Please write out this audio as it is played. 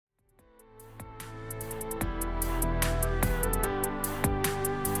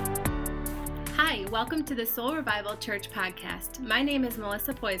welcome to the Soul Revival Church podcast. My name is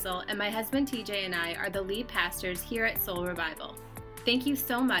Melissa Poisel, and my husband TJ and I are the lead pastors here at Soul Revival. Thank you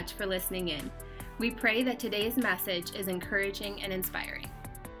so much for listening in. We pray that today's message is encouraging and inspiring.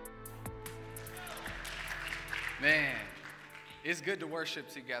 Man, it's good to worship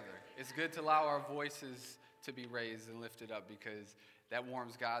together. It's good to allow our voices to be raised and lifted up because that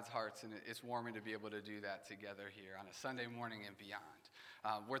warms God's hearts, and it's warming to be able to do that together here on a Sunday morning and beyond.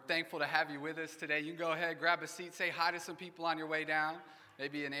 We're thankful to have you with us today. You can go ahead, grab a seat, say hi to some people on your way down,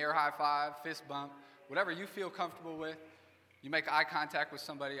 maybe an air high five, fist bump, whatever you feel comfortable with. You make eye contact with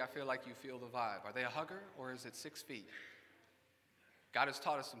somebody, I feel like you feel the vibe. Are they a hugger or is it 6 feet? God has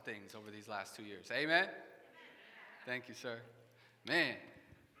taught us some things over these last 2 years. Amen? Thank you, sir. Man,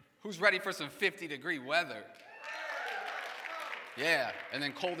 who's ready for some 50-degree weather? Yeah, and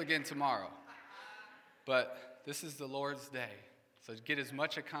then cold again tomorrow. But this is the Lord's day, so get as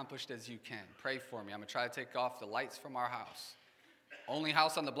much accomplished as you can. Pray for me. I'm going to try to take off the lights from our house. Only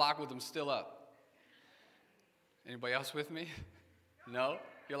house on the block with them still up. Anybody else with me? No?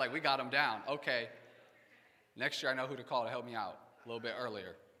 You're like, we got them down. Okay. Next year I know who to call to help me out a little bit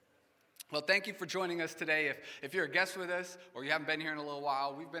earlier. Well, thank you for joining us today. If you're a guest with us or you haven't been here in a little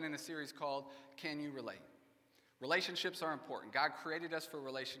while, we've been in a series called Can You Relate? Relationships are important. God created us for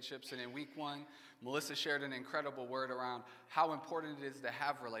relationships, and in week 1, Melissa shared an incredible word around how important it is to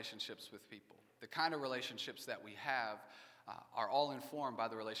have relationships with people. The kind of relationships that we have are all informed by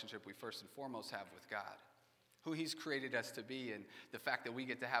the relationship we first and foremost have with God, who He's created us to be, and the fact that we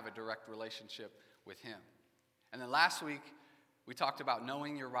get to have a direct relationship with Him. And then last week, we talked about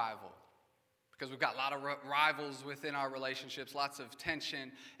knowing your rival. Because we've got a lot of rivals within our relationships, lots of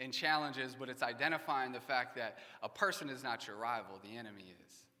tension and challenges, but it's identifying the fact that a person is not your rival, the enemy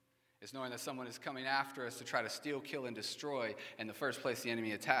is. It's knowing that someone is coming after us to try to steal, kill, and destroy, and the first place the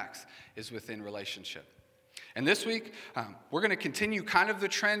enemy attacks is within relationship. And this week, we're going to continue kind of the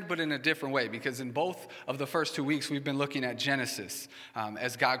trend, but in a different way, because in both of the first 2 weeks, we've been looking at Genesis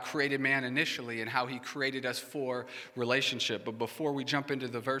as God created man initially and how He created us for relationship. But before we jump into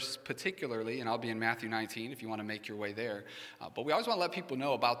the verse particularly, and I'll be in Matthew 19 if you want to make your way there, but we always want to let people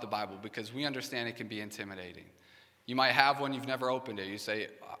know about the Bible because we understand it can be intimidating. You might have one, you've never opened it. You say,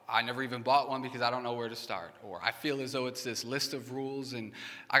 I never even bought one because I don't know where to start. Or I feel as though it's this list of rules and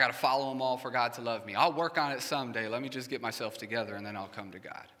I got to follow them all for God to love me. I'll work on it someday. Let me just get myself together and then I'll come to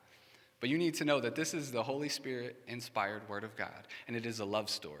God. But you need to know that this is the Holy Spirit inspired Word of God, and it is a love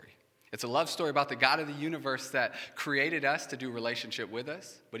story. It's a love story about the God of the universe that created us to do relationship with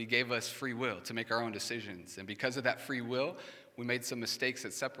us, but He gave us free will to make our own decisions. And because of that free will, we made some mistakes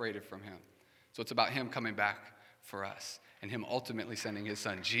that separated from Him. So it's about Him coming back for us and Him ultimately sending His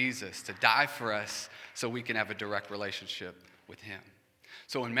Son Jesus to die for us so we can have a direct relationship with Him.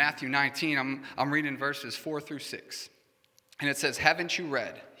 So in Matthew 19, I'm reading verses 4 through 6. And it says, "Haven't you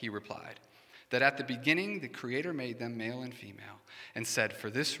read," He replied, "that at the beginning the Creator made them male and female and said,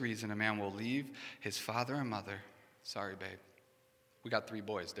 for this reason a man will leave his father and mother." Sorry, babe. We got 3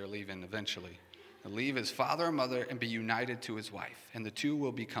 boys. They're leaving eventually. "He'll leave his father and mother and be united to his wife, and the two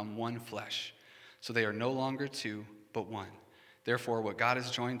will become one flesh. So they are no longer 2, but 1. Therefore, what God has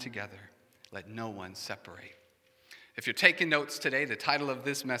joined together, let no one separate." If you're taking notes today, the title of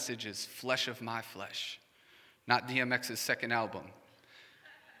this message is Flesh of My Flesh, not DMX's second album.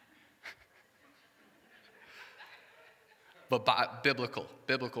 But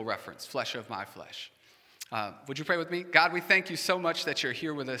biblical reference, flesh of my flesh. Would you pray with me? God, we thank you so much that you're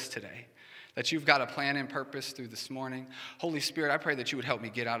here with us today, that you've got a plan and purpose through this morning. Holy Spirit, I pray that you would help me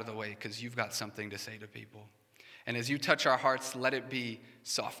get out of the way because you've got something to say to people. And as you touch our hearts, let it be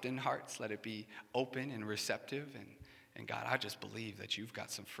softened hearts. Let it be open and receptive. And God, I just believe that you've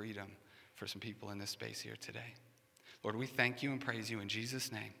got some freedom for some people in this space here today. Lord, we thank you and praise you in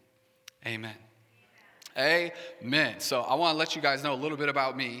Jesus' name. Amen. Amen. So I want to let you guys know a little bit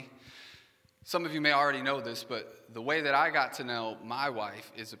about me. Some of you may already know this, but the way that I got to know my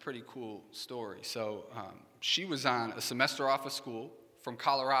wife is a pretty cool story. So she was on a semester off of school from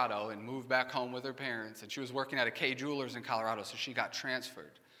Colorado and moved back home with her parents. And she was working at a Kay Jewelers in Colorado, so she got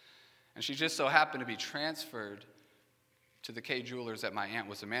transferred. And she just so happened to be transferred to the Kay Jewelers that my aunt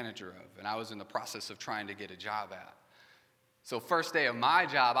was a manager of. And I was in the process of trying to get a job at. So first day of my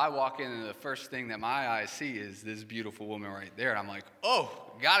job, I walk in and the first thing that my eyes see is this beautiful woman right there. And I'm like, oh,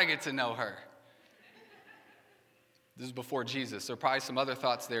 gotta get to know her. This is before Jesus. There are probably some other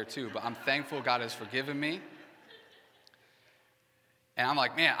thoughts there too, but I'm thankful God has forgiven me. And I'm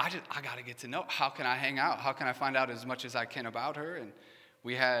like, man, I got to get to know. How can I hang out? How can I find out as much as I can about her? And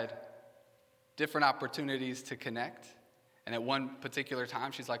we had different opportunities to connect. And at one particular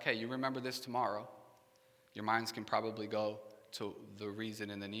time, she's like, hey, you remember this tomorrow? Your minds can probably go to the reason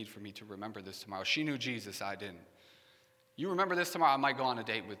and the need for me to remember this tomorrow. She knew Jesus, I didn't. You remember this tomorrow, I might go on a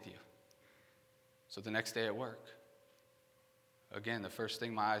date with you. So the next day at work, again, the first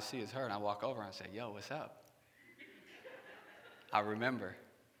thing my eyes see is her, and I walk over and I say, yo, what's up? I remember.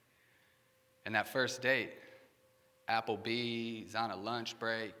 And that first date, Applebee's on a lunch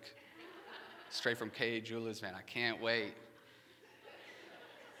break, straight from K. Jewelers, man, I can't wait.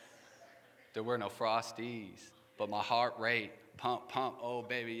 There were no Frosties, but my heart rate, pump, pump, oh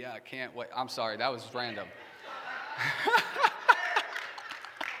baby, yeah, I can't wait. I'm sorry, that was random.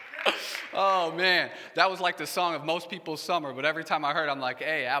 Oh man, that was like the song of most people's summer, but every time I heard it, I'm like,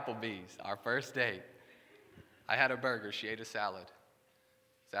 hey, Applebee's, our first date. I had a burger, she ate a salad.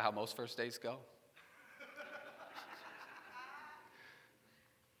 Is that how most first dates go?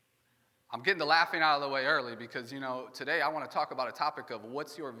 I'm getting the laughing out of the way early because, today I want to talk about a topic of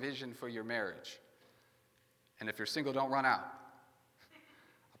what's your vision for your marriage? And if you're single, don't run out.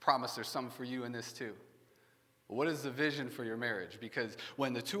 I promise there's something for you in this too. But what is the vision for your marriage? Because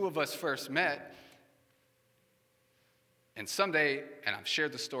when the two of us first met, and someday, and I've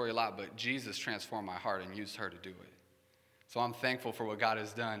shared the story a lot, but Jesus transformed my heart and used her to do it. So I'm thankful for what God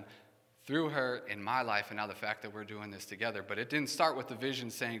has done through her in my life and now the fact that we're doing this together. But it didn't start with the vision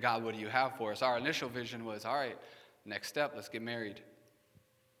saying, God, what do you have for us? Our initial vision was, all right, next step, let's get married.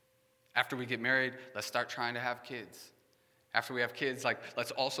 After we get married, let's start trying to have kids. After we have kids,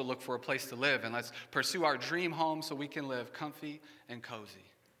 let's also look for a place to live and let's pursue our dream home so we can live comfy and cozy.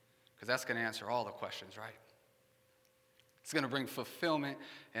 Because that's going to answer all the questions, right? It's going to bring fulfillment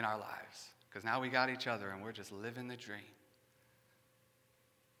in our lives. Because now we got each other and we're just living the dream.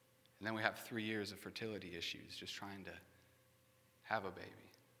 And then we have 3 years of fertility issues, just trying to have a baby.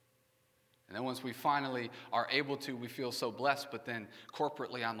 And then once we finally are able to, we feel so blessed, but then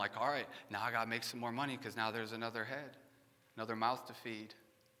corporately I'm like, all right, now I got to make some more money because now there's another head, another mouth to feed.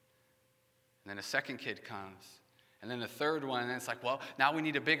 And then a second kid comes. And then a third one, and then it's like, well, now we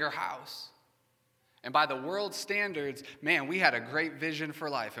need a bigger house. And by the world's standards, man, we had a great vision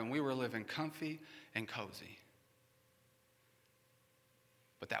for life, and we were living comfy and cozy.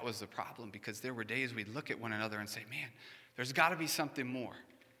 But that was the problem because there were days we'd look at one another and say, man, there's got to be something more.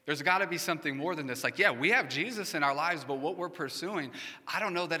 There's got to be something more than this. Yeah, we have Jesus in our lives, but what we're pursuing, I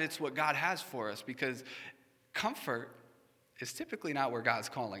don't know that it's what God has for us because comfort is typically not where God's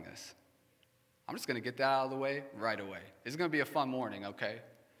calling us. I'm just going to get that out of the way right away. It's going to be a fun morning, okay?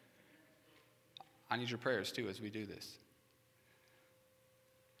 I need your prayers too as we do this.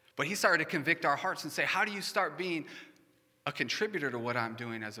 But he started to convict our hearts and say, how do you start being a contributor to what I'm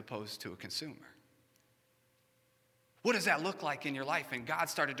doing as opposed to a consumer? What does that look like in your life? And God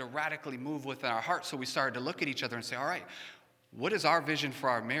started to radically move within our hearts. So we started to look at each other and say, all right, what is our vision for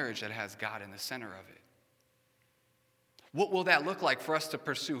our marriage that has God in the center of it? What will that look like for us to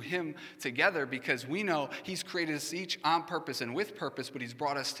pursue him together? Because we know he's created us each on purpose and with purpose, but he's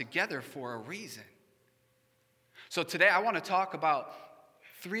brought us together for a reason. So today I want to talk about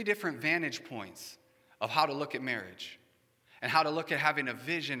 3 different vantage points of how to look at marriage. And how to look at having a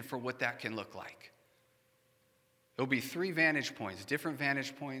vision for what that can look like. It'll be 3 vantage points, different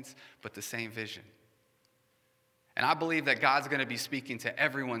vantage points, but the same vision. And I believe that God's going to be speaking to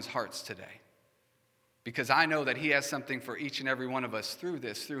everyone's hearts today. Because I know that he has something for each and every one of us through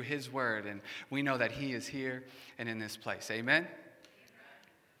this, through his word. And we know that he is here and in this place. Amen?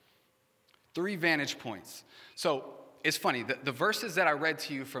 3 vantage points. So it's funny, the verses that I read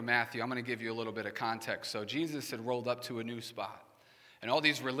to you from Matthew, I'm going to give you a little bit of context. So Jesus had rolled up to a new spot. And all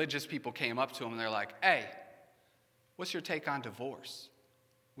these religious people came up to him and they're like, hey, what's your take on divorce?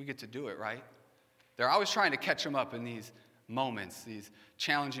 We get to do it, right? They're always trying to catch him up in these moments, these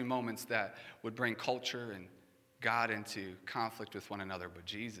challenging moments that would bring culture and God into conflict with one another. But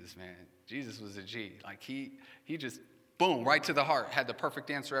Jesus, man, Jesus was a G. Like he just, boom, right to the heart, had the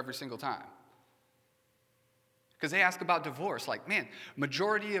perfect answer every single time. Because they ask about divorce. Like, man,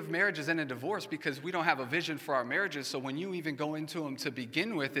 majority of marriages end in divorce because we don't have a vision for our marriages. So when you even go into them to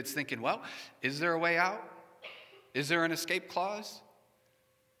begin with, it's thinking, well, is there a way out? Is there an escape clause?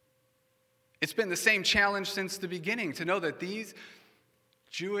 It's been the same challenge since the beginning to know that these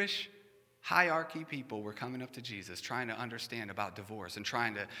Jewish hierarchy people were coming up to Jesus, trying to understand about divorce and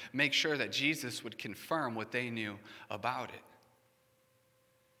trying to make sure that Jesus would confirm what they knew about it.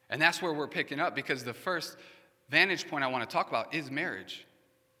 And that's where we're picking up because the first vantage point I want to talk about is marriage.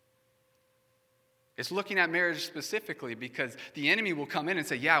 It's looking at marriage specifically because the enemy will come in and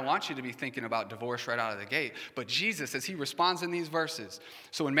say, yeah, I want you to be thinking about divorce right out of the gate. But Jesus, as he responds in these verses,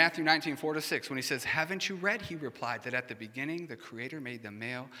 so in Matthew 19:4-6, when he says, haven't you read, he replied, that at the beginning the Creator made them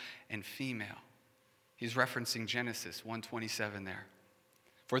male and female. He's referencing Genesis 1:27 there.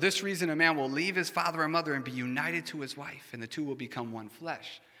 For this reason, a man will leave his father and mother and be united to his wife, and the two will become one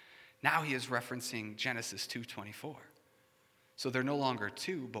flesh. Now he is referencing Genesis 2:24. So they're no longer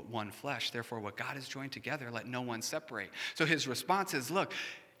two, but one flesh. Therefore, what God has joined together, let no one separate. So his response is, look,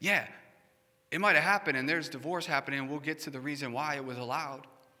 yeah, it might have happened, and there's divorce happening, and we'll get to the reason why it was allowed.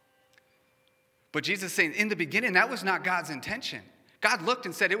 But Jesus is saying, in the beginning, that was not God's intention. God looked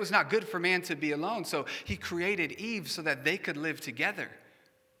and said it was not good for man to be alone, so he created Eve so that they could live together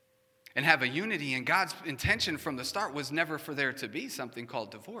and have a unity. And God's intention from the start was never for there to be something called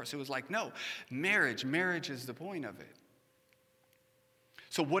divorce. It was like, no, marriage is the point of it.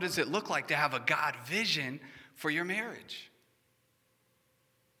 So what does it look like to have a God vision for your marriage?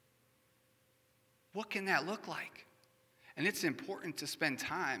 What can that look like? And it's important to spend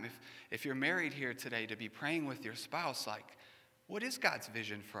time, if you're married here today, to be praying with your spouse, like, what is God's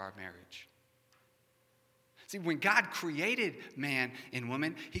vision for our marriage? See, when God created man and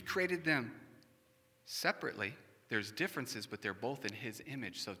woman, he created them separately. There's differences, but they're both in his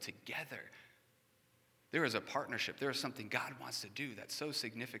image. So together, there is a partnership. There is something God wants to do that's so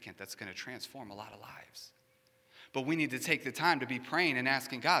significant that's going to transform a lot of lives. But we need to take the time to be praying and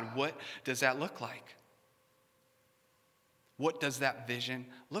asking God, what does that look like? What does that vision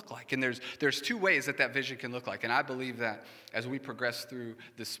look like? And there's two ways that vision can look like. And I believe that as we progress through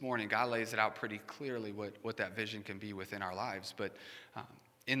this morning, God lays it out pretty clearly what that vision can be within our lives. But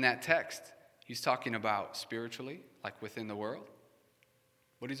in that text, he's talking about spiritually, like within the world.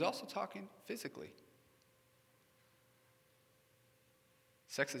 But he's also talking physically.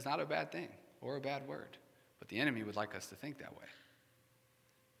 Sex is not a bad thing or a bad word. But the enemy would like us to think that way.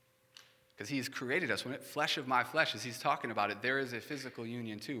 Because he's created us. When flesh of my flesh, as he's talking about it, there is a physical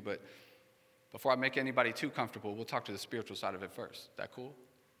union too. But before I make anybody too comfortable, we'll talk to the spiritual side of it first. Is that cool?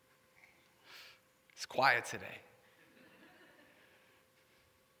 It's quiet today.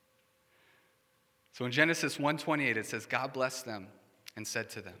 So in Genesis 1:28, it says, God blessed them and said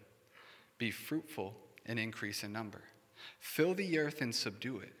to them, be fruitful and increase in number. Fill the earth and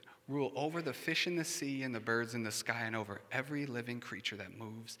subdue it. Rule over the fish in the sea and the birds in the sky and over every living creature that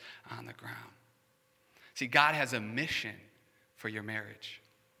moves on the ground. See, God has a mission for your marriage.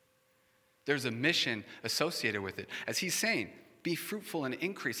 There's a mission associated with it. As he's saying, be fruitful and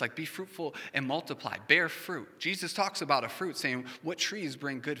increase, like be fruitful and multiply, bear fruit. Jesus talks about a fruit, saying what trees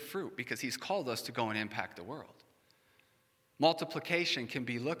bring good fruit, because he's called us to go and impact the world. Multiplication can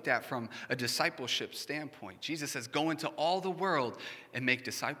be looked at from a discipleship standpoint. Jesus says, go into all the world and make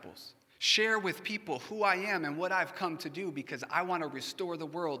disciples. Share with people who I am and what I've come to do, because I want to restore the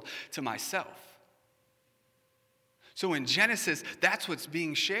world to myself. So in Genesis, that's what's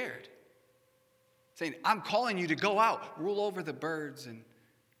being shared. Saying, I'm calling you to go out, rule over the birds and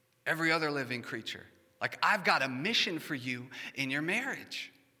every other living creature. Like, I've got a mission for you in your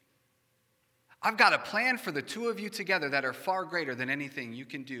marriage. I've got a plan for the two of you together that are far greater than anything you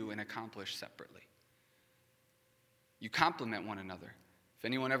can do and accomplish separately. You complement one another. If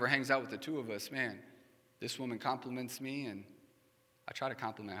anyone ever hangs out with the two of us, man, this woman compliments me, and I try to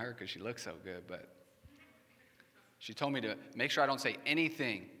compliment her because she looks so good, but she told me to make sure I don't say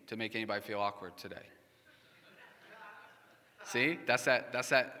anything to make anybody feel awkward today. See, that's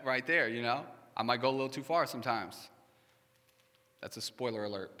that right there, you know? I might go a little too far sometimes. That's a spoiler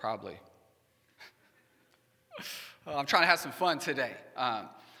alert, probably. I'm trying to have some fun today.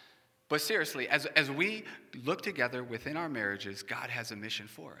 But seriously, as we look together within our marriages, God has a mission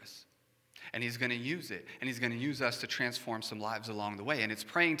for us. And he's going to use it. And he's going to use us to transform some lives along the way. And it's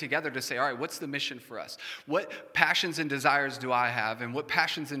praying together to say, all right, what's the mission for us? What passions and desires do I have? And what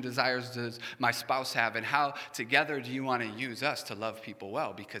passions and desires does my spouse have? And how together do you want to use us to love people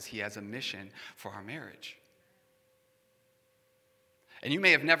well? Because he has a mission for our marriage. And you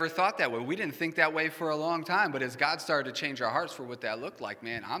may have never thought that way. We didn't think that way for a long time. But as God started to change our hearts for what that looked like,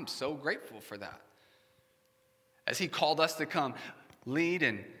 man, I'm so grateful for that. As he called us to come lead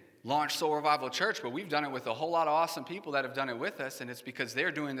and launch Soul Revival Church, but we've done it with a whole lot of awesome people that have done it with us, and it's because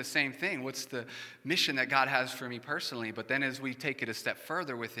they're doing the same thing. What's the mission that God has for me personally? But then as we take it a step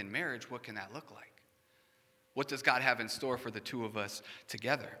further within marriage, what can that look like? What does God have in store for the two of us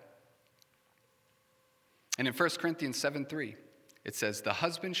together? And in 1 Corinthians 7:3, it says, the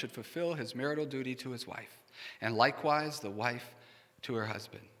husband should fulfill his marital duty to his wife, and likewise the wife to her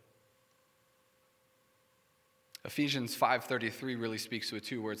husband. Ephesians 5:33 really speaks to it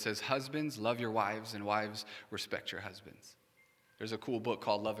too, where it says, husbands, love your wives, and wives, respect your husbands. There's a cool book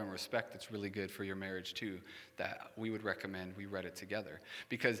called Love and Respect that's really good for your marriage too, that we would recommend we read it together.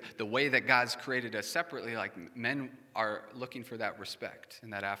 Because the way that God's created us separately, like men are looking for that respect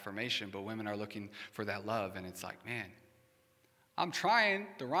and that affirmation, but women are looking for that love. And it's like, man, I'm trying.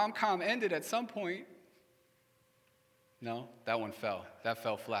 The rom-com ended at some point. No, that one fell. That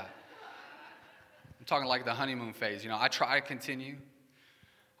fell flat. I'm talking like the honeymoon phase. I try to continue.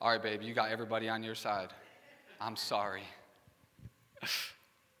 All right, babe, you got everybody on your side. I'm sorry.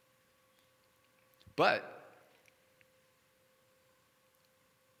 But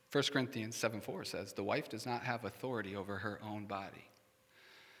 1 Corinthians 7:4 says, the wife does not have authority over her own body.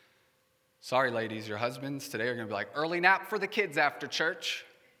 Sorry, ladies, your husbands today are going to be like, early nap for the kids after church.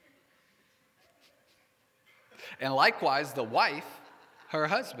 And likewise, the wife, her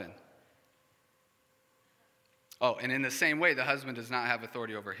husband. Oh, and in the same way, the husband does not have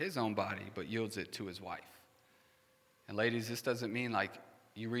authority over his own body, but yields it to his wife. And ladies, this doesn't mean like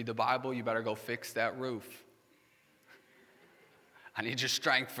you read the Bible, you better go fix that roof. I need your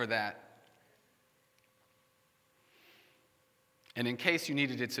strength for that. And in case you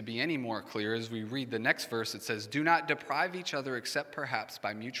needed it to be any more clear, as we read the next verse, it says, do not deprive each other except perhaps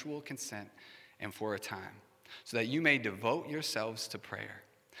by mutual consent and for a time, so that you may devote yourselves to prayer.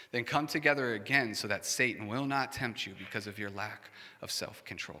 Then come together again so that Satan will not tempt you because of your lack of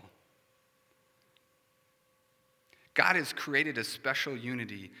self-control. God has created a special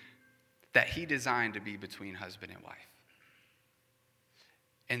unity that he designed to be between husband and wife.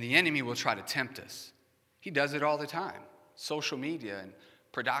 And the enemy will try to tempt us. He does it all the time. Social media and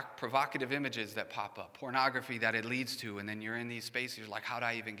provocative images that pop up, pornography that it leads to, and then you're in these spaces, you're like, how did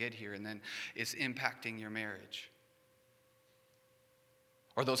I even get here? And then it's impacting your marriage.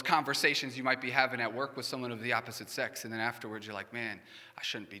 Or those conversations you might be having at work with someone of the opposite sex, and then afterwards you're like, man, I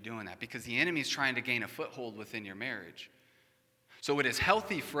shouldn't be doing that, because the enemy's trying to gain a foothold within your marriage. So it is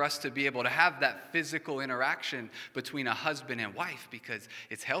healthy for us to be able to have that physical interaction between a husband and wife, because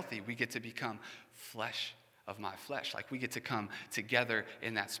it's healthy. We get to become flesh of my flesh. Like we get to come together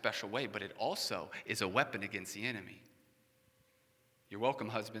in that special way, but it also is a weapon against the enemy. You're welcome,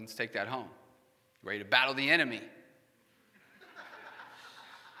 husbands. Take that home. Ready to battle the enemy.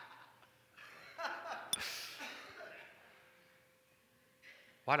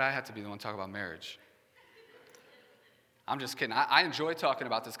 Why do I have to be the one to talk about marriage? I'm just kidding. I enjoy talking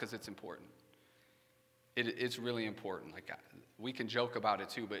about this because it's important. It's really important. Like we can joke about it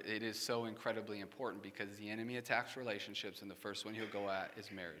too, but it is so incredibly important because the enemy attacks relationships, and the first one he'll go at is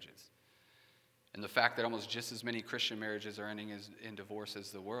marriages. And the fact that almost just as many Christian marriages are ending in divorce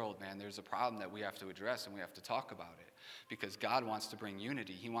as the world, man, there's a problem that we have to address, and we have to talk about it. Because God wants to bring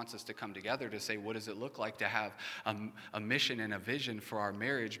unity. He wants us to come together to say, what does it look like to have a mission and a vision for our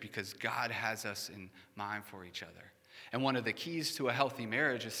marriage? Because God has us in mind for each other. And one of the keys to a healthy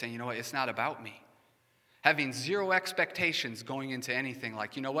marriage is saying, you know what, it's not about me. Having zero expectations going into anything,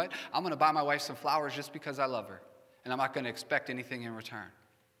 like, you know what, I'm going to buy my wife some flowers just because I love her, and I'm not going to expect anything in return.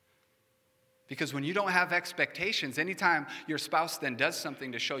 Because when you don't have expectations, anytime your spouse then does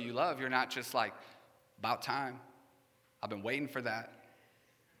something to show you love, you're not just like, about time. I've been waiting for that.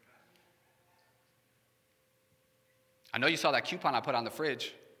 I know you saw that coupon I put on the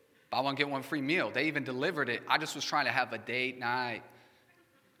fridge. Buy one, get one free meal. They even delivered it. I just was trying to have a date night.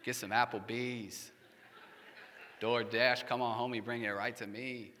 Get some Applebee's. DoorDash, come on, homie, bring it right to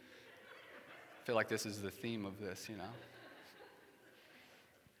me. I feel like this is the theme of this, you know.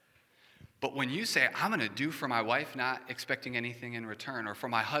 But when you say, I'm going to do for my wife not expecting anything in return, or for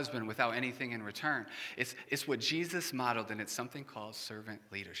my husband without anything in return, it's what Jesus modeled, and it's something called servant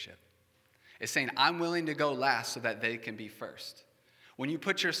leadership. It's saying, I'm willing to go last so that they can be first. When you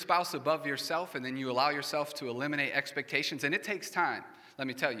put your spouse above yourself and then you allow yourself to eliminate expectations, and it takes time. Let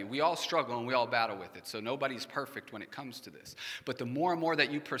me tell you, we all struggle and we all battle with it, so nobody's perfect when it comes to this. But the more and more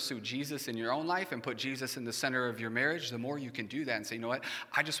that you pursue Jesus in your own life and put Jesus in the center of your marriage, the more you can do that and say, you know what,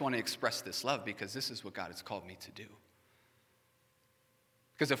 I just want to express this love because this is what God has called me to do.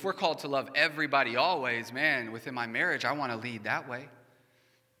 Because if we're called to love everybody always, man, within my marriage, I want to lead that way.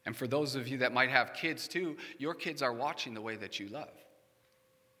 And for those of you that might have kids too, your kids are watching the way that you love.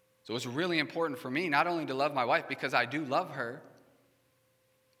 So it's really important for me not only to love my wife because I do love her,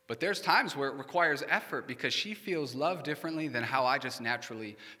 but there's times where it requires effort because she feels love differently than how I just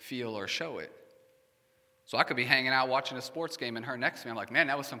naturally feel or show it. So I could be hanging out watching a sports game and her next to me. I'm like, man,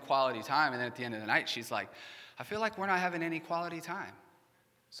 that was some quality time. And then at the end of the night, she's like, I feel like we're not having any quality time.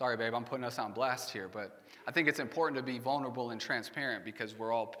 Sorry, babe, I'm putting us on blast here, but I think it's important to be vulnerable and transparent because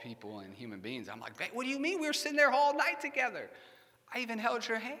we're all people and human beings. I'm like, babe, what do you mean? We were sitting there all night together. I even held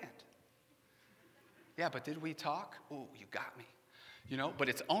your hand. Yeah, but did we talk? Ooh, you got me. but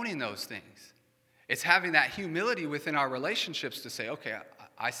it's owning those things. It's having that humility within our relationships to say, okay,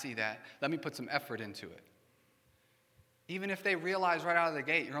 I see that. Let me put some effort into it. Even if they realize right out of the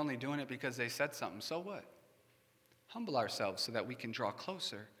gate you're only doing it because they said something, so what? Humble ourselves so that we can draw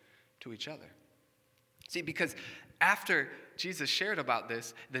closer to each other. See, because after Jesus shared about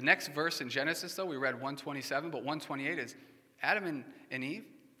this, the next verse in Genesis, though, we read 127, but 128 is Adam and Eve,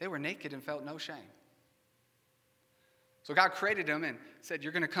 they were naked and felt no shame. So God created them and said,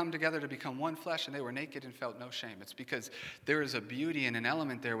 you're going to come together to become one flesh, and they were naked and felt no shame. It's because there is a beauty and an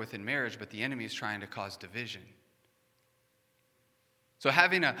element there within marriage, but the enemy is trying to cause division. So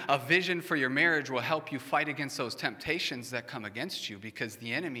having a vision for your marriage will help you fight against those temptations that come against you, because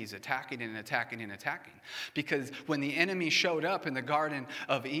the enemy is attacking and attacking and attacking. Because when the enemy showed up in the Garden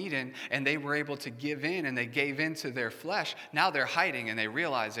of Eden and they were able to give in and they gave in to their flesh, now they're hiding and they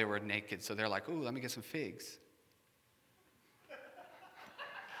realize they were naked. So they're like, ooh, let me get some figs.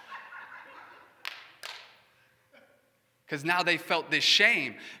 Because now they felt this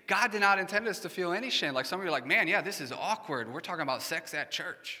shame. God did not intend us to feel any shame. Like some of you are like, man, yeah, this is awkward. We're talking about sex at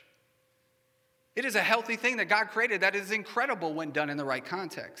church. It is a healthy thing that God created that is incredible when done in the right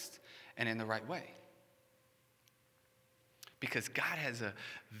context and in the right way. Because God has a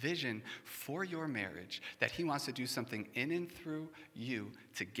vision for your marriage that he wants to do something in and through you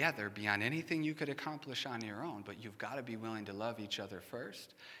together beyond anything you could accomplish on your own. But you've got to be willing to love each other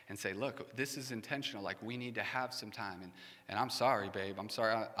first and say, look, this is intentional. Like, we need to have some time. And I'm sorry, babe. I'm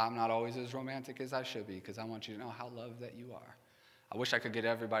sorry I'm not always as romantic as I should be, because I want you to know how loved that you are. I wish I could get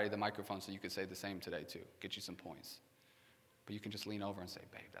everybody the microphone so you could say the same today too. Get you some points. But you can just lean over and say,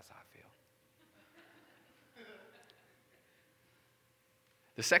 babe, that's how I feel.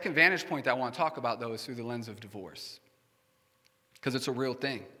 The second vantage point that I want to talk about, though, is through the lens of divorce. Because it's a real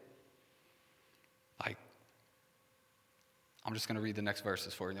thing. Like, I'm just going to read the next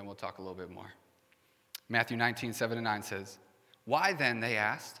verses for you, and then we'll talk a little bit more. Matthew 19:7-9 says, "Why then," they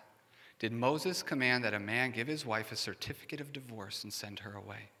asked, "did Moses command that a man give his wife a certificate of divorce and send her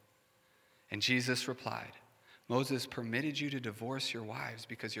away?" And Jesus replied, "Moses permitted you to divorce your wives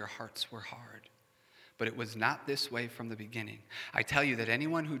because your hearts were hard. But it was not this way from the beginning. I tell you that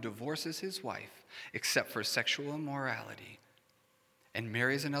anyone who divorces his wife, except for sexual immorality, and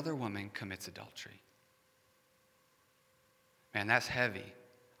marries another woman commits adultery." Man, that's heavy.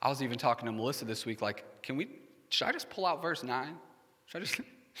 I was even talking to Melissa this week, like, should I just pull out verse 9? Should I just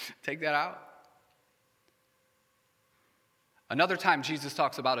take that out? Another time Jesus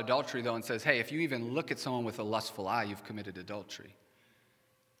talks about adultery, though, and says, hey, if you even look at someone with a lustful eye, you've committed adultery.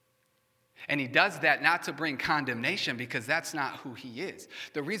 And he does that not to bring condemnation, because that's not who he is.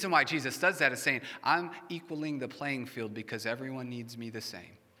 The reason why Jesus does that is saying, I'm equaling the playing field because everyone needs me the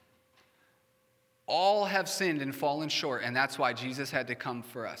same. All have sinned and fallen short, and that's why Jesus had to come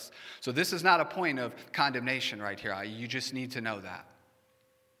for us. So this is not a point of condemnation right here. You just need to know that.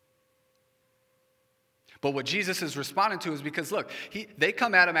 But what Jesus is responding to is because, look, they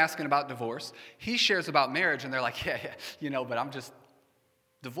come at him asking about divorce. He shares about marriage, and they're like, yeah, but I'm just...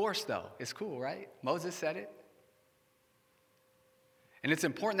 Divorce, though, is cool, right? Moses said it. And it's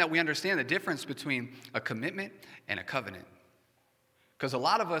important that we understand the difference between a commitment and a covenant. Because a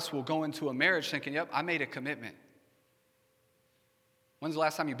lot of us will go into a marriage thinking, yep, I made a commitment. When's the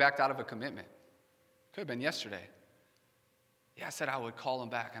last time you backed out of a commitment? Could have been yesterday. Yeah, I said I would call him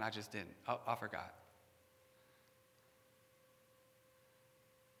back, and I just didn't. Oh, I forgot.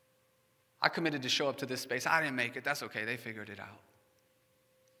 I committed to show up to this space. I didn't make it. That's okay. They figured it out.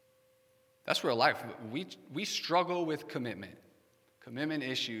 That's real life. We struggle with commitment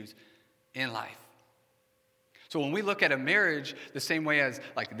issues in life. So when we look at a marriage the same way as,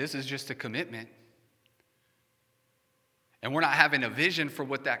 like, this is just a commitment, and we're not having a vision for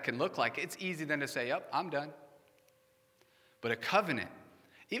what that can look like, it's easy then to say, yep, I'm done. But a covenant,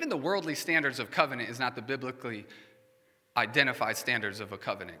 even the worldly standards of covenant is not the biblically identified standards of a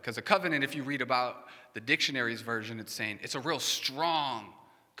covenant. Because a covenant, if you read about the dictionary's version, it's saying it's a real strong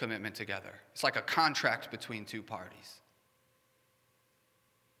commitment together. It's like a contract between two parties.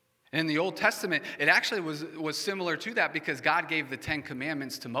 And in the Old Testament, it actually was similar to that, because God gave the 10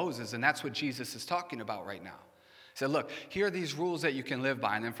 Commandments to Moses, and that's what Jesus is talking about right now. He said, look, here are these rules that you can live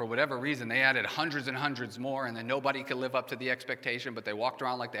by, and then for whatever reason, they added hundreds and hundreds more, and then nobody could live up to the expectation, but they walked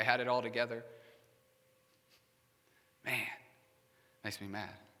around like they had it all together. Man, makes me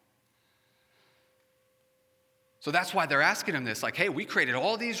mad. So that's why they're asking him this, like, hey, we created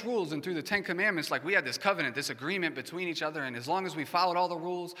all these rules, and through the 10 Commandments, like, we had this covenant, this agreement between each other, and as long as we followed all the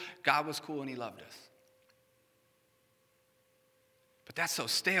rules, God was cool and he loved us. But that's so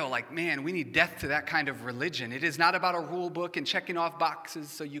stale. Like, man, we need death to that kind of religion. It is not about a rule book and checking off boxes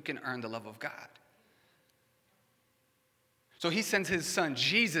so you can earn the love of God. So he sends his son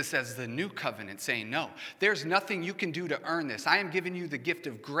Jesus as the new covenant, saying, no, there's nothing you can do to earn this. I am giving you the gift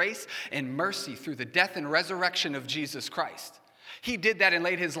of grace and mercy through the death and resurrection of Jesus Christ. He did that and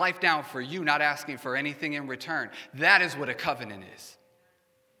laid his life down for you, not asking for anything in return. That is what a covenant is.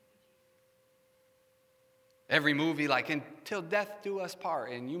 Every movie, like, until death do us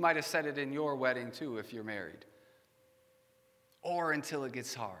part, and you might have said it in your wedding too if you're married. Or until it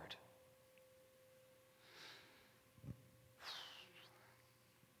gets hard.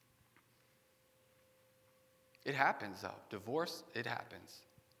 It happens, though. Divorce, it happens.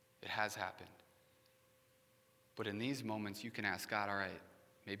 It has happened. But in these moments, you can ask God, all right,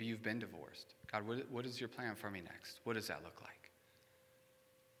 maybe you've been divorced. God, what is your plan for me next? What does that look like?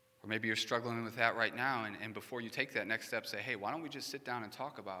 Or maybe you're struggling with that right now, and before you take that next step, say, hey, why don't we just sit down and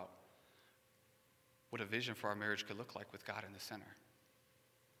talk about what a vision for our marriage could look like with God in the center?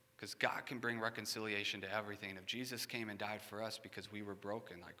 Because God can bring reconciliation to everything. And if Jesus came and died for us because we were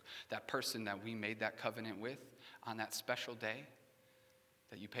broken, like that person that we made that covenant with on that special day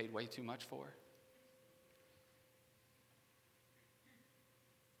that you paid way too much for.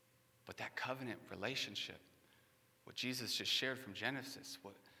 But that covenant relationship, what Jesus just shared from Genesis,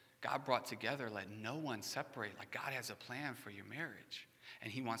 what God brought together, let no one separate. Like God has a plan for your marriage.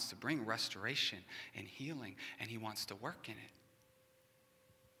 And he wants to bring restoration and healing, and he wants to work in it.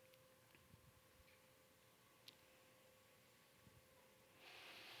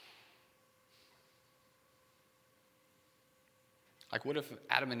 Like, what if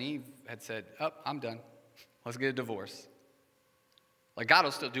Adam and Eve had said, oh, I'm done. Let's get a divorce. Like, God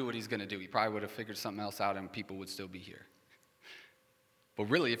will still do what he's going to do. He probably would have figured something else out and people would still be here. But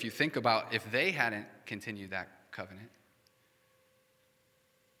really, if you think about if they hadn't continued that covenant,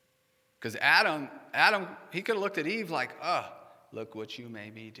 because Adam, he could have looked at Eve like, oh, look what you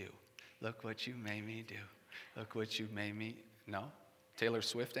made me do. Look what you made me do. Look what you made me. No? Taylor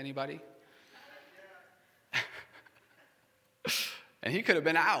Swift, anybody? And he could have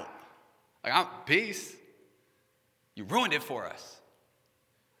been out. Like, peace. You ruined it for us.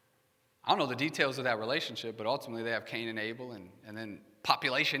 I don't know the details of that relationship, but ultimately they have Cain and Abel, and then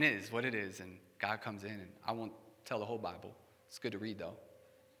population is what it is, and God comes in, and I won't tell the whole Bible. It's good to read, though.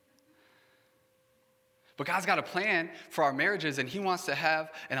 But God's got a plan for our marriages, and he wants to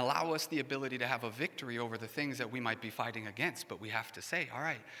have and allow us the ability to have a victory over the things that we might be fighting against. But we have to say, all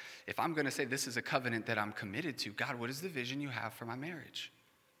right, if I'm going to say this is a covenant that I'm committed to, God, what is the vision you have for my marriage?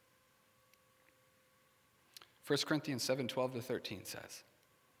 1 Corinthians 7:12-13 says,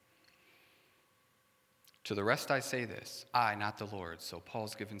 to the rest I say this, I, not the Lord. So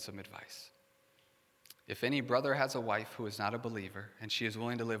Paul's given some advice. If any brother has a wife who is not a believer, and she is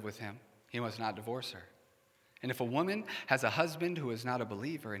willing to live with him, he must not divorce her. And if a woman has a husband who is not a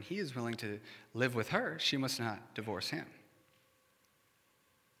believer and he is willing to live with her, she must not divorce him.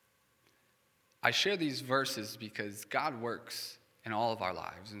 I share these verses because God works in all of our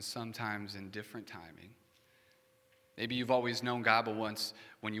lives and sometimes in different timing. Maybe you've always known God, but once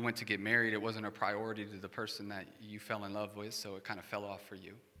when you went to get married, it wasn't a priority to the person that you fell in love with, so it kind of fell off for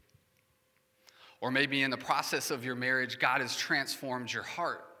you. Or maybe in the process of your marriage, God has transformed your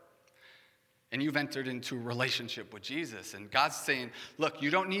heart. And you've entered into a relationship with Jesus. And God's saying, look,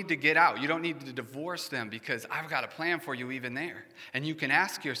 you don't need to get out. You don't need to divorce them because I've got a plan for you even there. And you can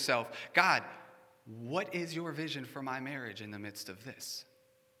ask yourself, God, what is your vision for my marriage in the midst of this?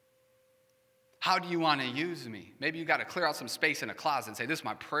 How do you want to use me? Maybe you got to clear out some space in a closet and say, this is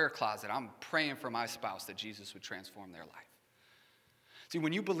my prayer closet. I'm praying for my spouse that Jesus would transform their life. See,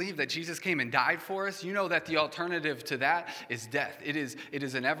 when you believe that Jesus came and died for us, you know that the alternative to that is death. It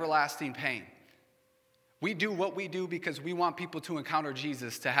is an everlasting pain. We do what we do because we want people to encounter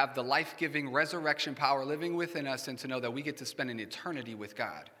Jesus, to have the life-giving resurrection power living within us, and to know that we get to spend an eternity with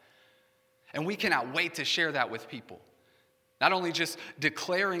God. And we cannot wait to share that with people. Not only just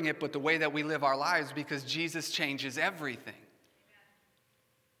declaring it, but the way that we live our lives, because Jesus changes everything.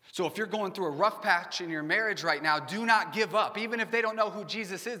 So if you're going through a rough patch in your marriage right now, do not give up. Even if they don't know who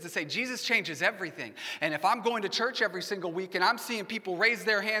Jesus is, to say, Jesus changes everything. And if I'm going to church every single week and I'm seeing people raise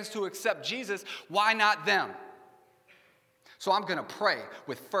their hands to accept Jesus, why not them? So I'm going to pray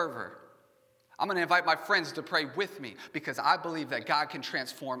with fervor. I'm going to invite my friends to pray with me because I believe that God can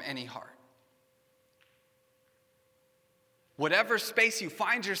transform any heart. Whatever space you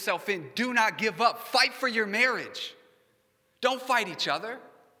find yourself in, do not give up. Fight for your marriage. Don't fight each other.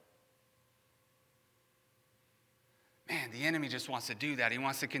 Man, the enemy just wants to do that. He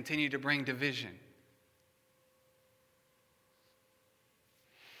wants to continue to bring division.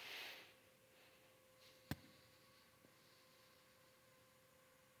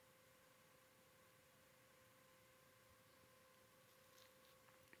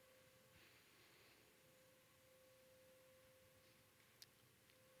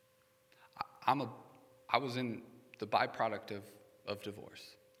 I was in the byproduct of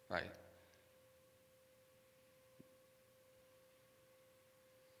divorce, right?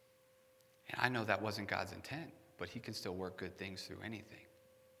 And I know that wasn't God's intent, but he can still work good things through anything.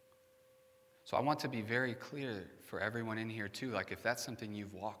 So I want to be very clear for everyone in here too, like if that's something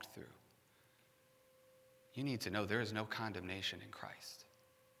you've walked through, you need to know there is no condemnation in Christ.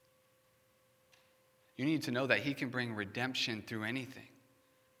 You need to know that he can bring redemption through anything.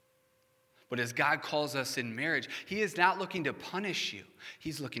 But as God calls us in marriage, he is not looking to punish you.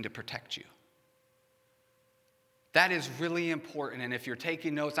 He's looking to protect you. That is really important, and if you're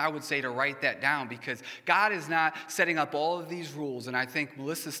taking notes, I would say to write that down, because God is not setting up all of these rules, and I think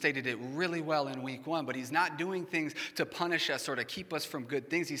Melissa stated it really well in week 1, but he's not doing things to punish us or to keep us from good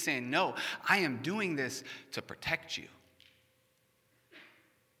things. He's saying, no, I am doing this to protect you.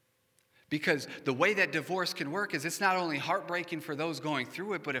 Because the way that divorce can work is it's not only heartbreaking for those going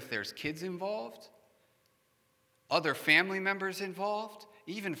through it, but if there's kids involved, other family members involved,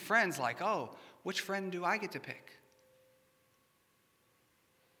 even friends, like, oh, which friend do I get to pick?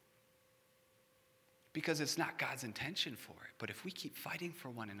 Because it's not God's intention for it. But if we keep fighting for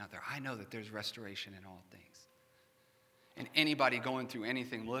one another, I know that there's restoration in all things. And anybody going through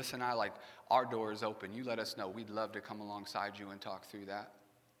anything, Melissa and I, like, our door is open. You let us know. We'd love to come alongside you and talk through that.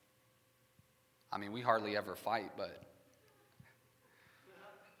 I mean, we hardly ever fight, but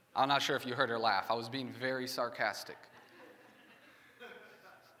I'm not sure if you heard her laugh. I was being very sarcastic.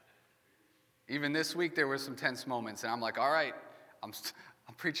 Even this week, there were some tense moments, and I'm like, all right, I'm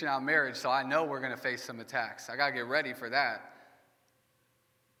preaching on marriage, so I know we're going to face some attacks. I got to get ready for that.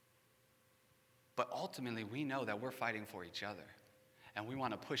 But ultimately, we know that we're fighting for each other, and we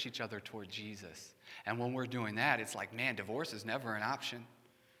want to push each other toward Jesus. And when we're doing that, it's like, man, divorce is never an option.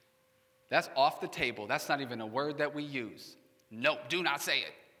 That's off the table. That's not even a word that we use. Nope, do not say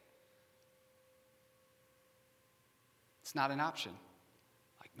it. It's not an option.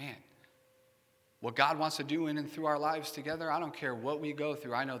 Like, man, what God wants to do in and through our lives together, I don't care what we go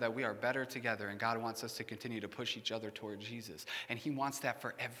through. I know that we are better together, and God wants us to continue to push each other toward Jesus. And he wants that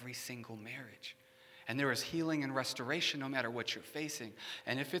for every single marriage. And there is healing and restoration no matter what you're facing.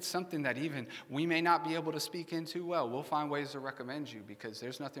 And if it's something that even we may not be able to speak into well, we'll find ways to recommend you, because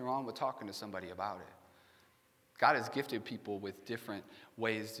there's nothing wrong with talking to somebody about it. God has gifted people with different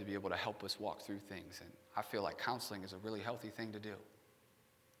ways to be able to help us walk through things. And I feel like counseling is a really healthy thing to do.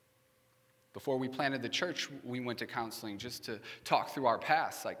 Before we planted the church, we went to counseling just to talk through our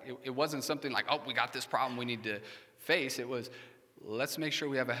past. Like, it wasn't something like, oh, we got this problem we need to face. It was, let's make sure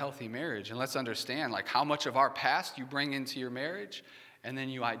we have a healthy marriage, and let's understand like how much of our past you bring into your marriage, and then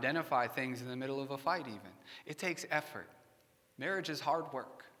you identify things in the middle of a fight even. It takes effort. Marriage is hard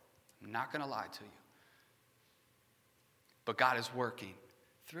work. I'm not going to lie to you. But God is working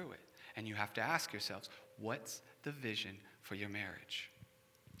through it. And you have to ask yourselves, what's the vision for your marriage?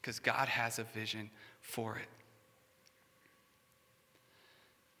 Because God has a vision for it.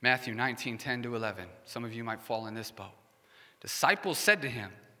 Matthew 19:10-11. Some of you might fall in this boat. Disciples said to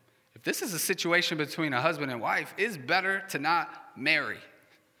him, if this is a situation between a husband and wife, it's better to not marry.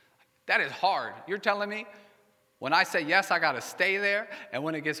 That is hard. You're telling me when I say yes, I got to stay there, and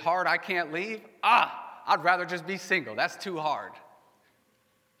when it gets hard, I can't leave? I'd rather just be single. That's too hard.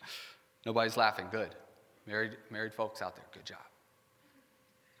 Nobody's laughing. Good. Married folks out there, good job.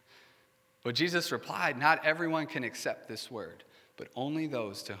 But Jesus replied, not everyone can accept this word, but only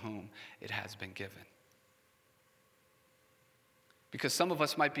those to whom it has been given. Because some of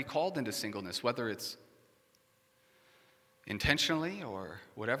us might be called into singleness, whether it's intentionally or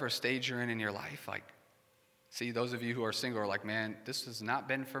whatever stage you're in your life. Like, see, those of you who are single are like, man, this has not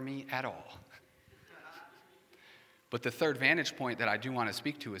been for me at all. But the third vantage point that I do want to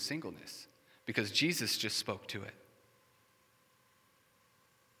speak to is singleness, because Jesus just spoke to it.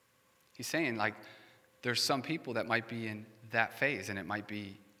 He's saying, like, there's some people that might be in that phase, and it might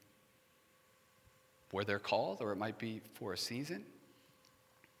be where they're called, or it might be for a season.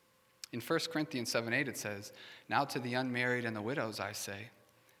 In 1 Corinthians 7:8, it says, now to the unmarried and the widows I say,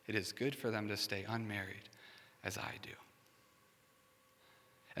 it is good for them to stay unmarried as I do.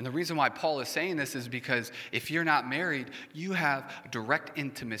 And the reason why Paul is saying this is because if you're not married, you have direct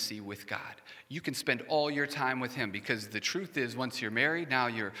intimacy with God. You can spend all your time with him, because the truth is, once you're married, now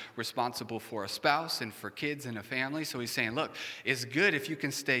you're responsible for a spouse and for kids and a family. So he's saying, look, it's good if you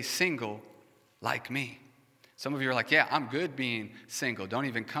can stay single like me. Some of you are like, yeah, I'm good being single. Don't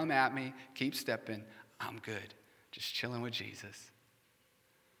even come at me. Keep stepping. I'm good. Just chilling with Jesus.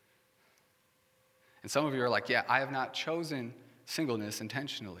 And some of you are like, yeah, I have not chosen singleness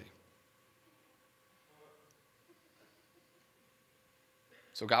intentionally.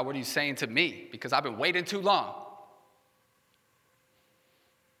 So God, what are you saying to me? Because I've been waiting too long.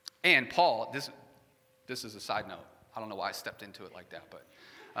 And Paul, this is a side note. I don't know why I stepped into it like that,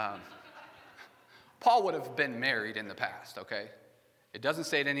 but Paul would have been married in the past, okay? It doesn't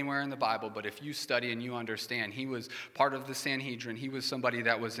say it anywhere in the Bible, but if you study and you understand, he was part of the Sanhedrin. He was somebody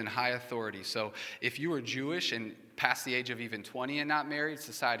that was in high authority. So if you were Jewish and past the age of even 20 and not married,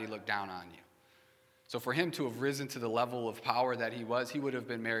 society looked down on you. So for him to have risen to the level of power that he was, he would have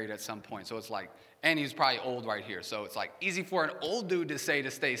been married at some point. So it's like, and he's probably old right here. So it's like easy for an old dude to say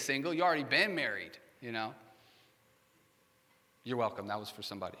to stay single. You already been married, you know. You're welcome. That was for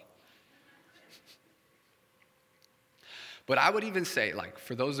somebody. But I would even say, like,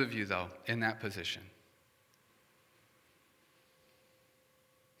 for those of you, though, in that position,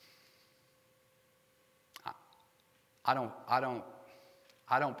 I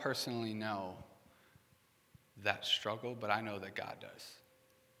don't personally know that struggle, but I know that God does.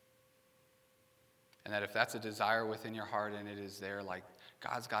 And that if that's a desire within your heart and it is there, like,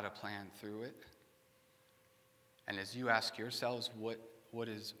 God's got a plan through it. And as you ask yourselves, what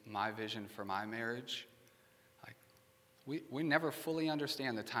is my vision for my marriage? Like, we never fully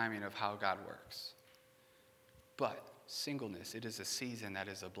understand the timing of how God works. But singleness, it is a season that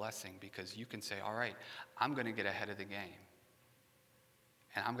is a blessing because you can say, all right, I'm going to get ahead of the game.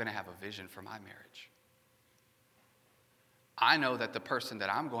 And I'm going to have a vision for my marriage. I know that the person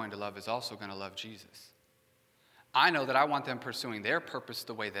that I'm going to love is also going to love Jesus. I know that I want them pursuing their purpose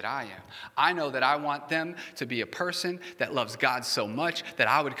the way that I am. I know that I want them to be a person that loves God so much that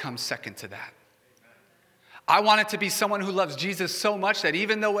I would come second to that. I want it to be someone who loves Jesus so much that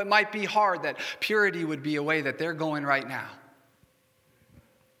even though it might be hard, that purity would be a way that they're going right now.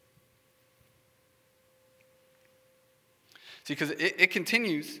 See, because it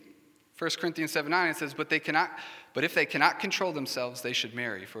continues, 1 Corinthians 7:9, it says, but if they cannot control themselves, they should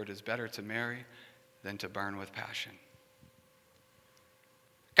marry, for it is better to marry than to burn with passion.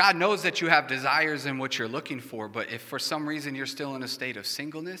 God knows that you have desires in what you're looking for, but if for some reason you're still in a state of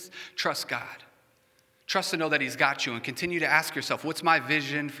singleness, trust God. Trust to know that he's got you and continue to ask yourself, what's my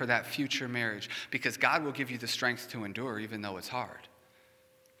vision for that future marriage? Because God will give you the strength to endure even though it's hard.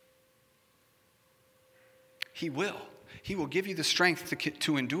 He will. He will give you the strength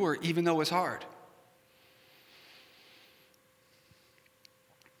to endure even though it's hard.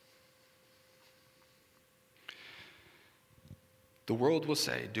 The world will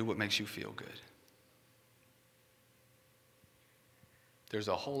say, do what makes you feel good. There's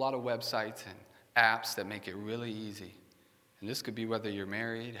a whole lot of websites and apps that make it really easy. And this could be whether you're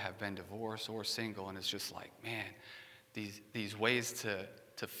married, have been divorced, or single, and it's just like, man, these ways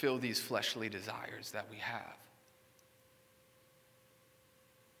to fill these fleshly desires that we have.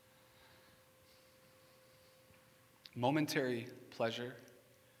 Momentary pleasure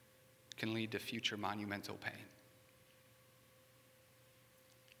can lead to future monumental pain.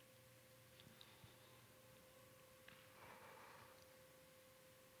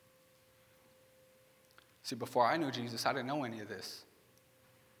 See, before I knew Jesus, I didn't know any of this.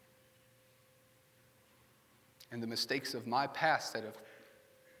 And the mistakes of my past that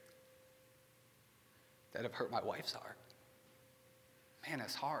have hurt my wife's heart. Man,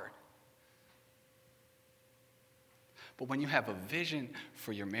 that's hard. But when you have a vision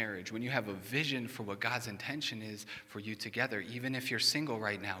for your marriage, when you have a vision for what God's intention is for you together, even if you're single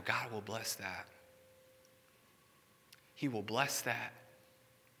right now, God will bless that. He will bless that.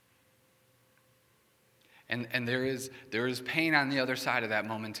 And there is pain on the other side of that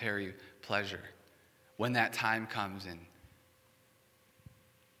momentary pleasure. When that time comes and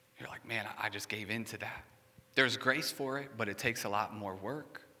you're like, man, I just gave in to that. There's grace for it, but it takes a lot more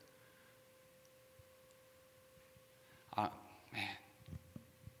work. Man,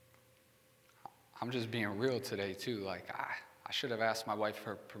 I'm just being real today too. Like, I should have asked my wife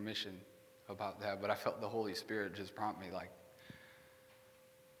for permission about that, but I felt the Holy Spirit just prompt me, like,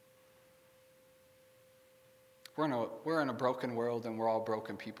 we're in a broken world, and we're all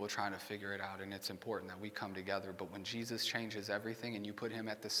broken people trying to figure it out, and it's important that we come together. But when Jesus changes everything and you put him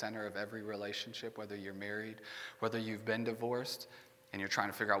at the center of every relationship, whether you're married, whether you've been divorced, and you're trying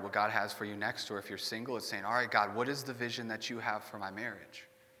to figure out what God has for you next, or if you're single, it's saying, all right, God, what is the vision that you have for my marriage?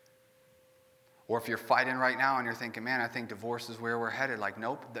 Or if you're fighting right now and you're thinking, man, I think divorce is where we're headed. Like,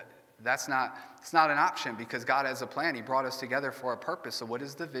 nope, it's not an option, because God has a plan. He brought us together for a purpose. So what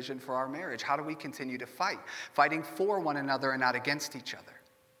is the vision for our marriage? How do we continue to fight? Fighting for one another and not against each other.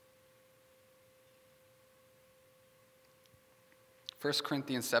 1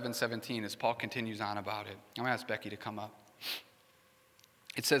 Corinthians 7:17, as Paul continues on about it. I'm going to ask Becky to come up.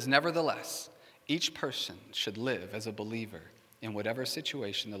 It says, nevertheless, each person should live as a believer in whatever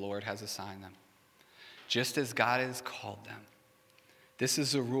situation the Lord has assigned them, just as God has called them. This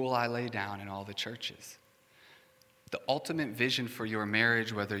is a rule I lay down in all the churches. The ultimate vision for your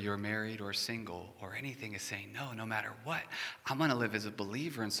marriage, whether you're married or single or anything, is saying, no matter what, I'm going to live as a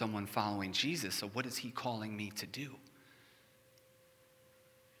believer and someone following Jesus. So what is he calling me to do?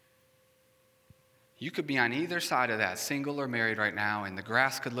 You could be on either side of that, single or married right now, and the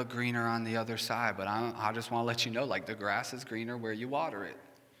grass could look greener on the other side. But I just want to let you know, like, the grass is greener where you water it.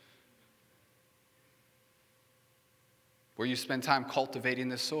 Where you spend time cultivating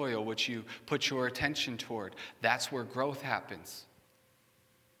the soil, which you put your attention toward. That's where growth happens.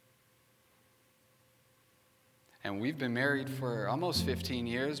 And we've been married for almost 15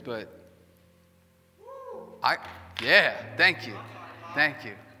 years, but thank you.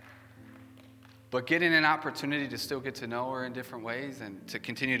 But getting an opportunity to still get to know her in different ways and to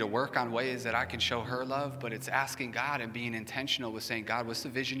continue to work on ways that I can show her love, but it's asking God and being intentional with saying, God, what's the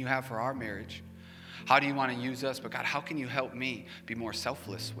vision you have for our marriage? How do you want to use us? But God, how can you help me be more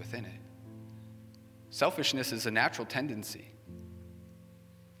selfless within it? Selfishness is a natural tendency.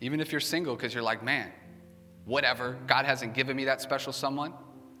 Even if you're single, because you're like, man, whatever, God hasn't given me that special someone,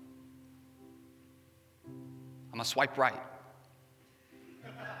 I'm going to swipe right.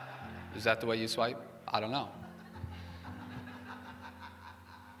 Is that the way you swipe? I don't know.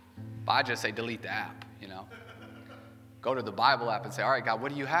 But I just say delete the app, Go to the Bible app and say, all right, God,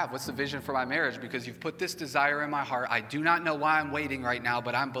 what do you have? What's the vision for my marriage? Because you've put this desire in my heart. I do not know why I'm waiting right now,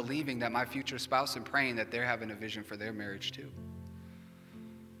 but I'm believing that my future spouse and praying that they're having a vision for their marriage too.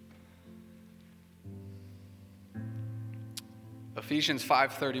 Ephesians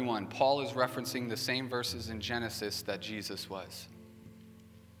 5:31, Paul is referencing the same verses in Genesis that Jesus was.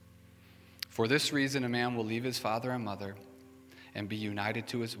 For this reason, a man will leave his father and mother and be united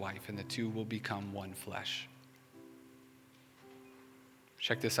to his wife, and the two will become one flesh.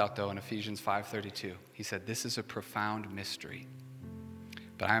 Check this out, though, in Ephesians 5:32. He said, this is a profound mystery,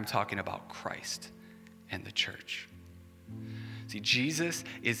 but I am talking about Christ and the church. See, Jesus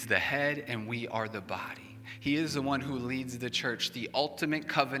is the head and we are the body. He is the one who leads the church. The ultimate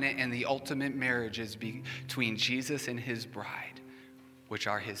covenant and the ultimate marriage is between Jesus and his bride, which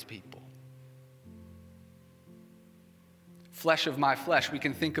are his people. Flesh of my flesh, we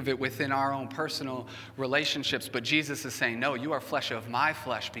can think of it within our own personal relationships, but Jesus is saying, no, you are flesh of my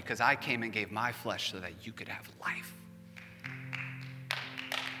flesh because I came and gave my flesh so that you could have life.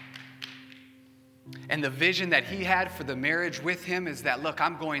 And the vision that he had for the marriage with him is that, look,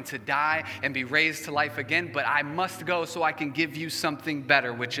 I'm going to die and be raised to life again, but I must go so I can give you something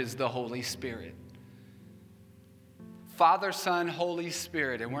better, which is the Holy Spirit. Father, Son, Holy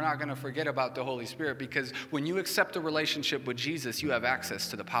Spirit. And we're not going to forget about the Holy Spirit, because when you accept a relationship with Jesus, you have access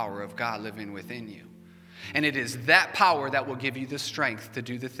to the power of God living within you. And it is that power that will give you the strength to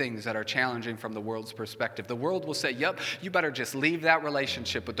do the things that are challenging from the world's perspective. The world will say, yep, you better just leave that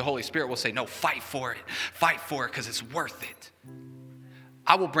relationship. But the Holy Spirit will say, no, fight for it because it's worth it.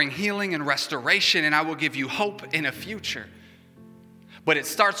 I will bring healing and restoration, and I will give you hope in a future. But it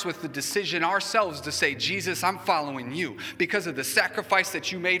starts with the decision ourselves to say, Jesus, I'm following you. Because of the sacrifice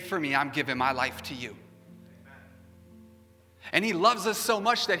that you made for me, I'm giving my life to you. And he loves us so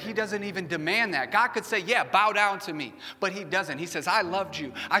much that he doesn't even demand that. God could say, yeah, bow down to me. But he doesn't. He says, I loved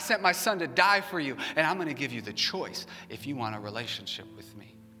you. I sent my son to die for you. And I'm going to give you the choice if you want a relationship with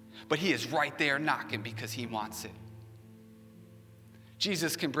me. But he is right there knocking because he wants it.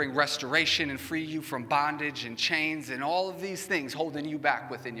 Jesus can bring restoration and free you from bondage and chains and all of these things holding you back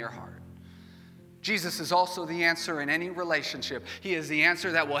within your heart. Jesus is also the answer in any relationship. He is the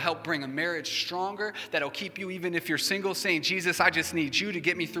answer that will help bring a marriage stronger, that'll keep you, even if you're single, saying, Jesus, I just need you to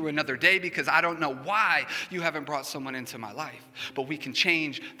get me through another day because I don't know why you haven't brought someone into my life. But we can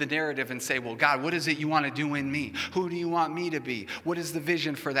change the narrative and say, well, God, what is it you want to do in me? Who do you want me to be? What is the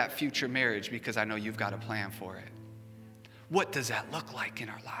vision for that future marriage? Because I know you've got a plan for it. What does that look like in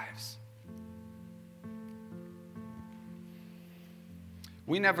our lives?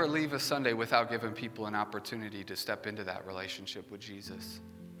 We never leave a Sunday without giving people an opportunity to step into that relationship with Jesus.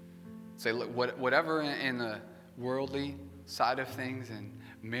 Say, look, whatever in the worldly side of things and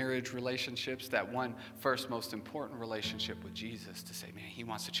marriage relationships, that one first most important relationship with Jesus, to say, man, he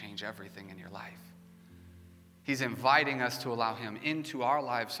wants to change everything in your life. He's inviting us to allow him into our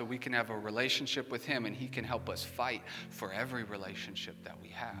lives so we can have a relationship with him, and he can help us fight for every relationship that we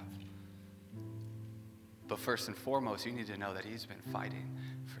have. But first and foremost, you need to know that he's been fighting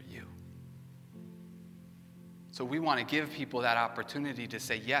for you. So we want to give people that opportunity to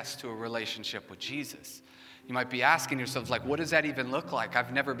say yes to a relationship with Jesus. You might be asking yourselves, like, what does that even look like?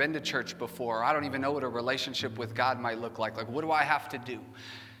 I've never been to church before. I don't even know what a relationship with God might look like. Like, what do I have to do?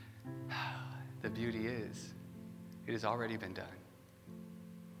 The beauty is, it has already been done.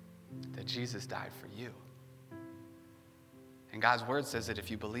 That Jesus died for you. And God's word says that if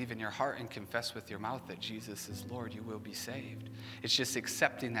you believe in your heart and confess with your mouth that Jesus is Lord, you will be saved. It's just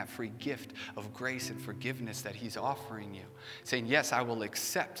accepting that free gift of grace and forgiveness that he's offering you. Saying, yes, I will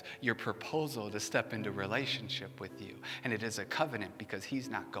accept your proposal to step into relationship with you. And it is a covenant because he's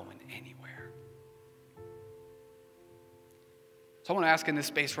not going anywhere. So I want to ask in this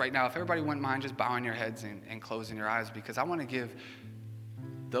space right now, if everybody wouldn't mind just bowing your heads and closing your eyes, because I want to give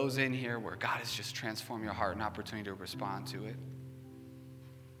those in here where God has just transformed your heart an opportunity to respond to it.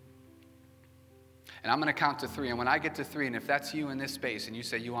 And I'm going to count to 3. And when I get to 3, and if that's you in this space and you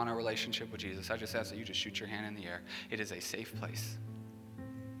say you want a relationship with Jesus, I just ask that you just shoot your hand in the air. It is a safe place.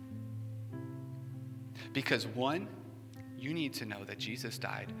 Because 1, you need to know that Jesus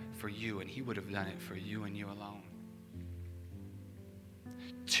died for you, and he would have done it for you and you alone.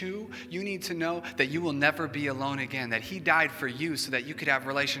 2, you need to know that you will never be alone again, that he died for you so that you could have a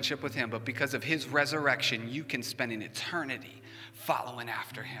relationship with him, but because of his resurrection, you can spend an eternity following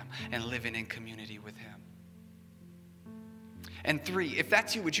after him and living in community with him. And 3, if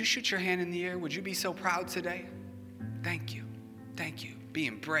that's you, would you shoot your hand in the air? Would you be so proud today? Thank you. Thank you.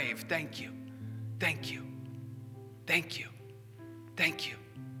 Being brave. Thank you. Thank you. Thank you. Thank you.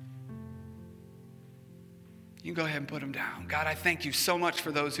 You can go ahead and put them down. God, I thank you so much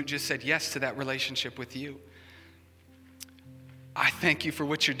for those who just said yes to that relationship with you. I thank you for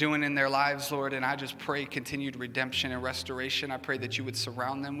what you're doing in their lives, Lord, and I just pray continued redemption and restoration. I pray that you would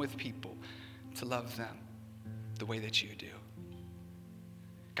surround them with people to love them the way that you do.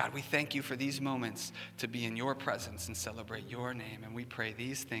 God, we thank you for these moments to be in your presence and celebrate your name, and we pray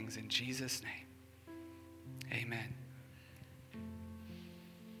these things in Jesus' name. Amen.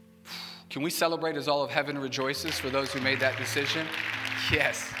 Can we celebrate as all of heaven rejoices for those who made that decision?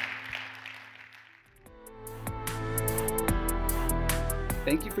 Yes.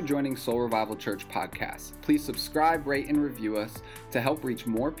 Thank you for joining Soul Revival Church podcast. Please subscribe, rate, and review us to help reach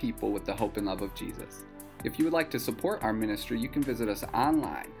more people with the hope and love of Jesus. If you would like to support our ministry, you can visit us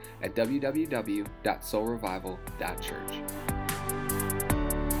online at www.soulrevival.church.